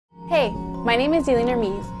My name is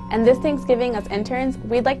Daileen, and this Thanksgiving as interns,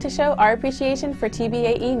 we'd like to show our appreciation for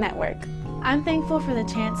TBAE Network. I'm thankful for the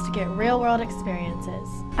chance to get real-world experiences.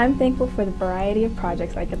 I'm thankful for the variety of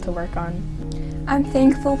projects I get to work on. I'm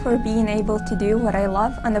thankful for being able to do what I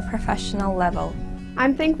love on the professional level.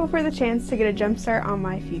 I'm thankful for the chance to get a jump start on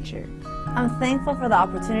my future. I'm thankful for the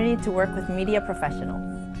opportunity to work with media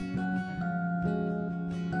professionals.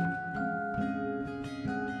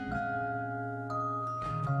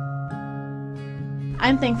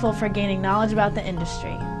 I'm thankful for gaining knowledge about the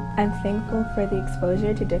industry. I'm thankful for the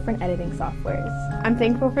exposure to different editing softwares. I'm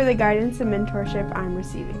thankful for the guidance and mentorship I'm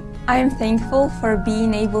receiving. I am thankful for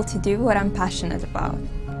being able to do what I'm passionate about.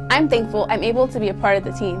 I'm thankful I'm able to be a part of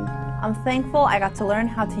the team. I'm thankful I got to learn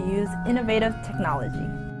how to use innovative technology.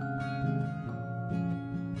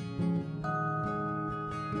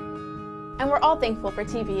 And we're all thankful for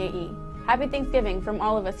TBAE. Happy Thanksgiving from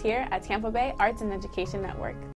all of us here at Tampa Bay Arts and Education Network.